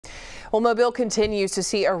Well, Mobile continues to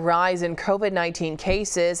see a rise in COVID-19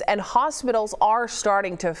 cases and hospitals are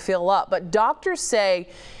starting to fill up. But doctors say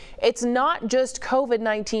it's not just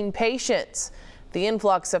COVID-19 patients. The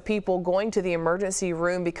influx of people going to the emergency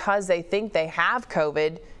room because they think they have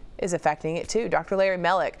COVID is affecting it too. Dr. Larry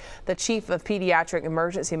Mellick, the chief of pediatric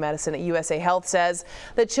emergency medicine at USA Health, says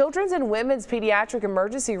the children's and women's pediatric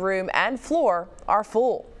emergency room and floor are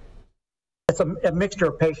full. It's a mixture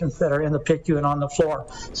of patients that are in the PICU and on the floor.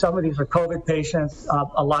 Some of these are COVID patients.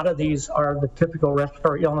 A lot of these are the typical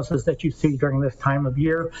respiratory illnesses that you see during this time of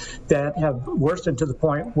year that have worsened to the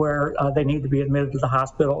point where they need to be admitted to the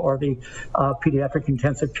hospital or the pediatric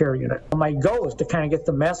intensive care unit. My goal is to kind of get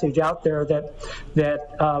the message out there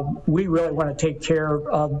that we really want to take care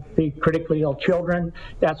of the critically ill children.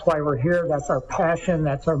 That's why we're here. That's our passion.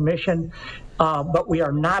 That's our mission. But we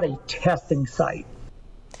are not a testing site.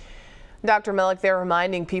 Dr. Mellick, they're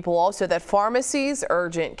reminding people also that pharmacies,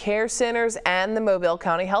 urgent care centers, and the Mobile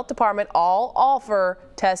County Health Department all offer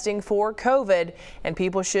testing for COVID, and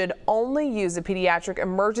people should only use the pediatric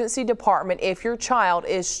emergency department if your child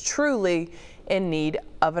is truly in need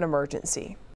of an emergency.